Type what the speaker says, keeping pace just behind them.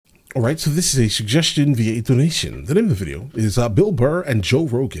All right, so this is a suggestion via a donation. The name of the video is Bill Burr and Joe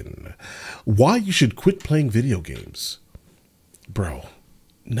Rogan. Why you should quit playing video games. Bro,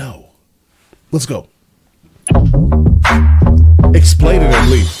 no. Let's go. Explain it at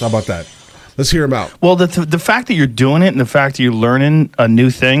least. How about that? Let's hear him out. Well, the fact that you're doing it and the fact that you're learning a new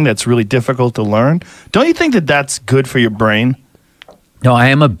thing that's really difficult to learn, don't you think that that's good for your brain? No, I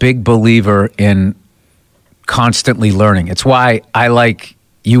am a big believer in constantly learning. It's why I like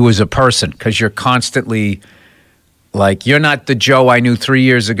you as a person, because you're constantly, like, you're not the Joe I knew 3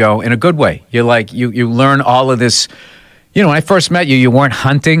 years ago in a good way. You're like, you learn all of this. You know, when I first met you, you weren't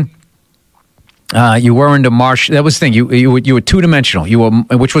hunting. You were into martial. That was the thing. You were two-dimensional. You were,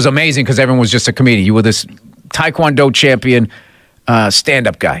 which was amazing because everyone was just a comedian. You were this Taekwondo champion,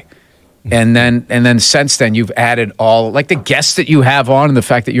 stand-up guy. And then since then, you've added all, like, the guests that you have on and the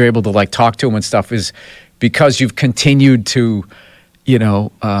fact that you're able to, like, talk to them and stuff is because you've continued to, it's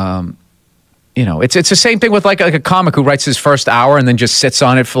the same thing with like a comic who writes his first hour and then just sits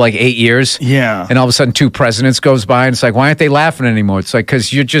on it for like 8 years. Yeah. And all of a sudden 2 presidents goes by and it's like, why aren't they laughing anymore? It's like,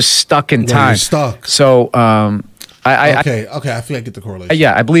 because you're just stuck in time. You're stuck. So, Okay, I think I get the correlation.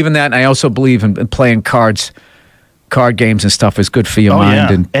 Yeah, I believe in that. And I also believe in playing card games and stuff is good for your mind.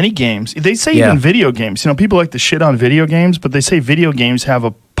 Yeah. And any games. They say even video games. You know, people like to shit on video games, but they say video games have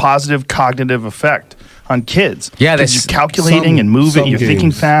a positive cognitive effect on kids. Yeah, you're calculating and moving. You're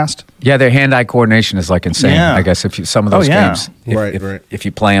thinking fast. Yeah, their hand-eye coordination is like insane. Yeah. I guess if some of those games, if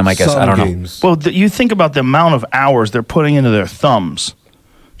you play them, I guess I don't know. Well, you think about the amount of hours they're putting into their thumbs.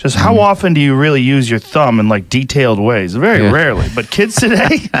 Just how often do you really use your thumb in like detailed ways? Very rarely. But kids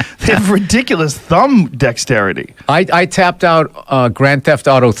today, they have ridiculous thumb dexterity. I tapped out Grand Theft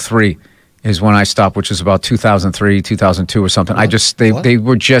Auto 3 is when I stopped, which was about 2003, 2002 or something. They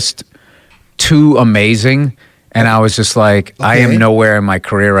were just too amazing. And I was just like, I am nowhere in my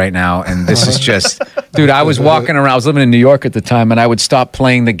career right now. And this is just, dude, I was walking around. I was living in New York at the time. And I would stop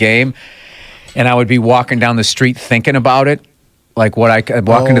playing the game. And I would be walking down the street thinking about it. Like I'd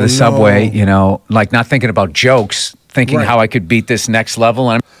walk into the subway, like not thinking about jokes, thinking how I could beat this next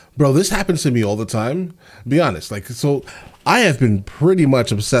level. And Bro, this happens to me all the time. Be honest. Like, so I have been pretty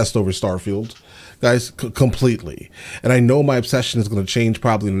much obsessed over Starfield, guys, completely. And I know my obsession is going to change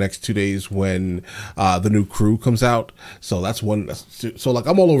probably in the next 2 days when the new Crew comes out. So that's one. So like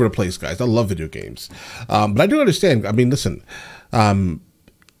I'm all over the place, guys. I love video games. But I do understand. I mean, listen,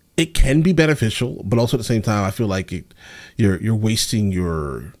 it can be beneficial, but also at the same time, I feel like you're wasting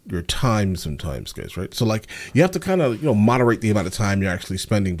your time sometimes, guys, right? So like you have to kind of moderate the amount of time you're actually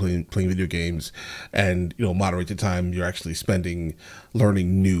spending playing video games, and moderate the time you're actually spending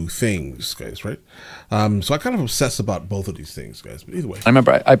learning new things, guys, right? So I kind of obsess about both of these things, guys. But either way, I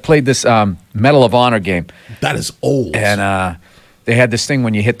remember I played this Medal of Honor game. That is old. And they had this thing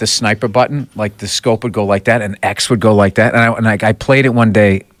when you hit the sniper button, like the scope would go like that and X would go like that. And I played it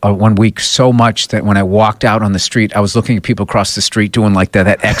one week so much that when I walked out on the street, I was looking at people across the street doing like that.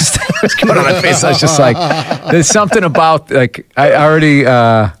 That X thing was going on my face. I was just like, there's something about, like, I already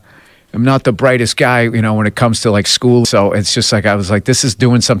am not the brightest guy, when it comes to like school. So it's just like, I was like, this is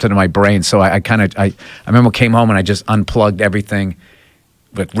doing something to my brain. So I remember I came home and I just unplugged everything,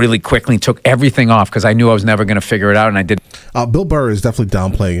 but really quickly took everything off because I knew I was never going to figure it out, and I did. Bill Burr is definitely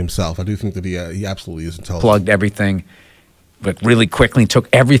downplaying himself. I do think that he absolutely is intelligent. Plugged everything, but really quickly took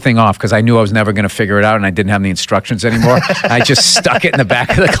everything off because I knew I was never going to figure it out, and I didn't have the instructions anymore. I just stuck it in the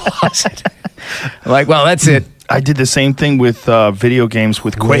back of the closet. Like, well, that's it. I did the same thing with video games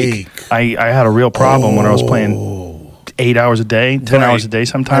with Quake. I had a real problem when I was playing 8 hours a day, 10 hours a day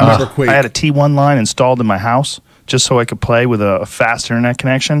sometimes. I had a T1 line installed in my house just so I could play with a fast internet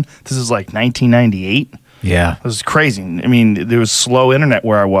connection. This is like 1998. Yeah. It was crazy. I mean, there was slow internet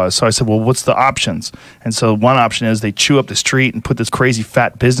where I was. So I said, well, what's the options? And so one option is they chew up the street and put this crazy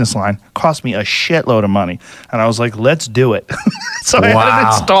fat business line. Cost me a shitload of money. And I was like, let's do it. So I had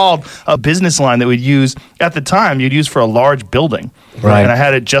installed a business line that we'd use, at the time, you'd use for a large building. Right. And I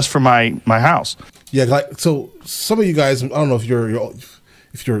had it just for my house. Yeah, like, so some of you guys, I don't know if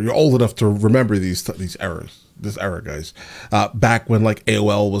you're old enough to remember these eras. This era, guys, back when like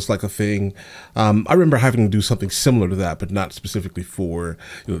AOL was like a thing. I remember having to do something similar to that, but not specifically for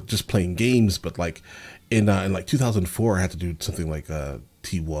just playing games. But like in like 2004, I had to do something like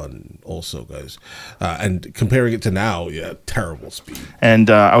T1 also, guys. And comparing it to now, yeah, terrible speed. And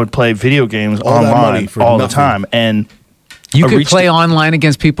I would play video games online all the time, and you could play online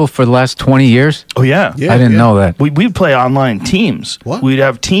against people for the last 20 years? Oh, yeah. I didn't know that. We'd play online teams. What? We'd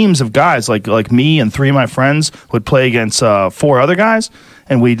have teams of guys, like me and 3 of my friends would play against 4 other guys,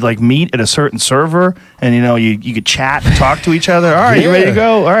 and we'd like meet at a certain server, and you could chat and talk to each other. All right, you ready to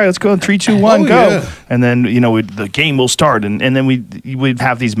go? All right, let's go. 3, 2, 1, go. Yeah. And then the game will start, and then we'd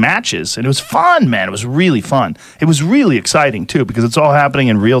have these matches, and it was fun, man. It was really fun. It was really exciting too because it's all happening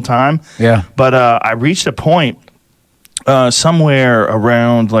in real time. Yeah. But I reached a point somewhere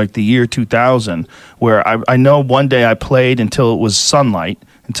around like the year 2000 where I know one day I played until it was sunlight,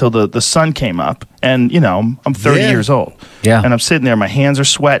 until the sun came up, and I'm 30 years old. Yeah. And I'm sitting there, my hands are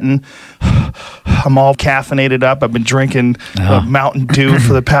sweating. I'm all caffeinated up. I've been drinking Mountain Dew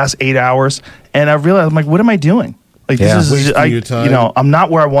for the past 8 hours, and I realized, I'm like, what am I doing? Like this is Wasting your time. I'm not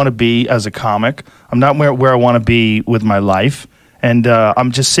where I want to be as a comic. I'm not where I want to be with my life. And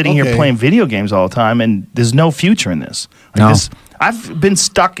I'm just sitting here playing video games all the time, and there's no future in this. I've been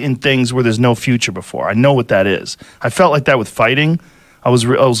stuck in things where there's no future before. I know what that is. I felt like that with fighting. I was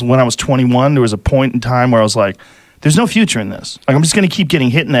when I was 21. There was a point in time where I was like, "There's no future in this. Like I'm just going to keep getting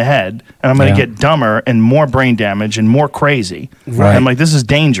hit in the head, and I'm going to get dumber and more brain damage and more crazy. Right. And I'm like, this is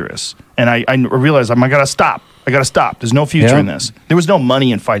dangerous. And I realized I got to stop. I got to stop. There's no future in this. There was no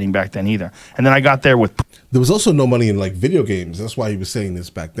money in fighting back then either. And then I got there with. There was also no money in like video games. That's why he was saying this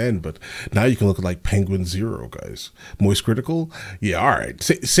back then. But now you can look at like Penguin Zero, guys. Moist Critical. Yeah, all right.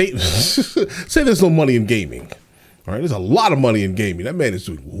 Say there's no money in gaming. All right, there's a lot of money in gaming. That man is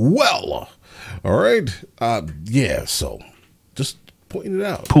doing well. All right. Yeah. So just pointing it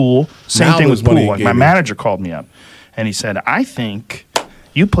out. Pool. Same Now thing there's with pool. money in Like my gaming. manager called me up, and he said, "I think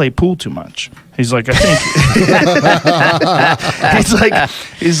you play pool too much." He's like, I think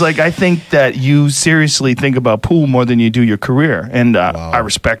he's like, I think that you seriously think about pool more than you do your career. And I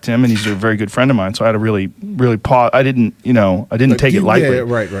respect him, and he's a very good friend of mine. So I had to really pause. I didn't take it lightly. Yeah,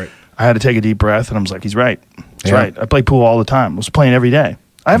 right. I had to take a deep breath, and I was like, he's right. He's right. I play pool all the time. I was playing every day.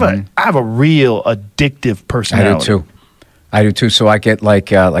 I have a real addictive personality. I do too. So I get like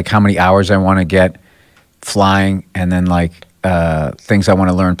how many hours I want to get flying, and then like things I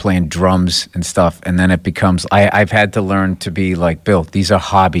want to learn playing drums and stuff, and then it becomes I've had to learn to be like, Bill, these are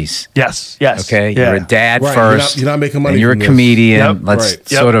hobbies. Yes. Okay, Yeah. you're a dad Right, first. you're not making money and you're a from this. comedian. Yep. Let's Right.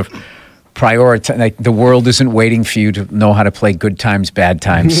 sort of prioritize. Like the world isn't waiting for you to know how to play good times, bad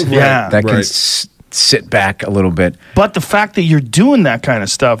times. Yeah. that can Right. sit back a little bit. But the fact that you're doing that kind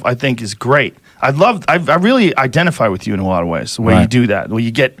of stuff, I think, is great. I really identify with you in a lot of ways. The way you do that, the way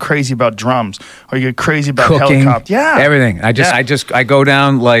you get crazy about drums, or you get crazy about Cooking, helicopter, everything. I go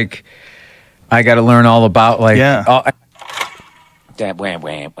down like I got to learn all about like.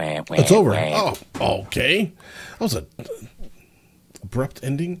 It's over. Oh, okay. That was a abrupt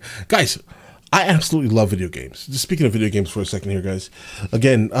ending, guys. I absolutely love video games. Just speaking of video games for a second here, guys.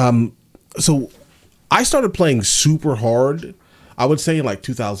 Again, so I started playing super hard. I would say like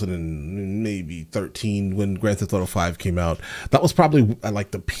 2013 when Grand Theft Auto 5 came out. That was probably like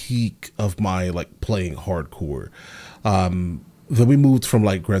the peak of my like playing hardcore. Then we moved from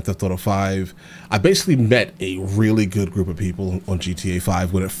like Grand Theft Auto 5. I basically met a really good group of people on GTA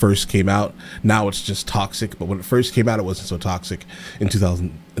 5 when it first came out. Now it's just toxic, but when it first came out, it wasn't so toxic in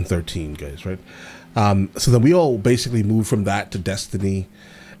 2013, guys, right? So then we all basically moved from that to Destiny,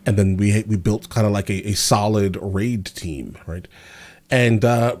 and then we built kind of like a solid raid team, right? And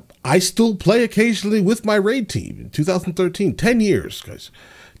I still play occasionally with my raid team in 2013. 10 years, guys.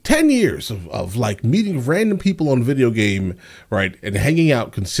 10 years of like meeting random people on video game, right, and hanging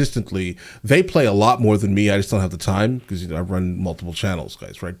out consistently. They play a lot more than me. I just don't have the time because I run multiple channels,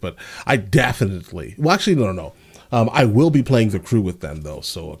 guys, right? But I definitely, well, actually, no. I will be playing the crew with them though,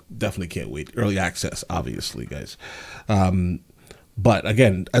 so definitely can't wait. Early access, obviously, guys. But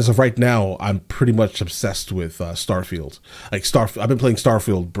again, as of right now, I'm pretty much obsessed with Starfield. Like I've been playing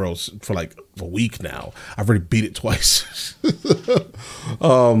Starfield, bros, for like a week now. I've already beat it twice. But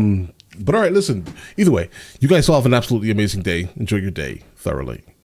all right, listen. Either way, you guys all have an absolutely amazing day. Enjoy your day thoroughly.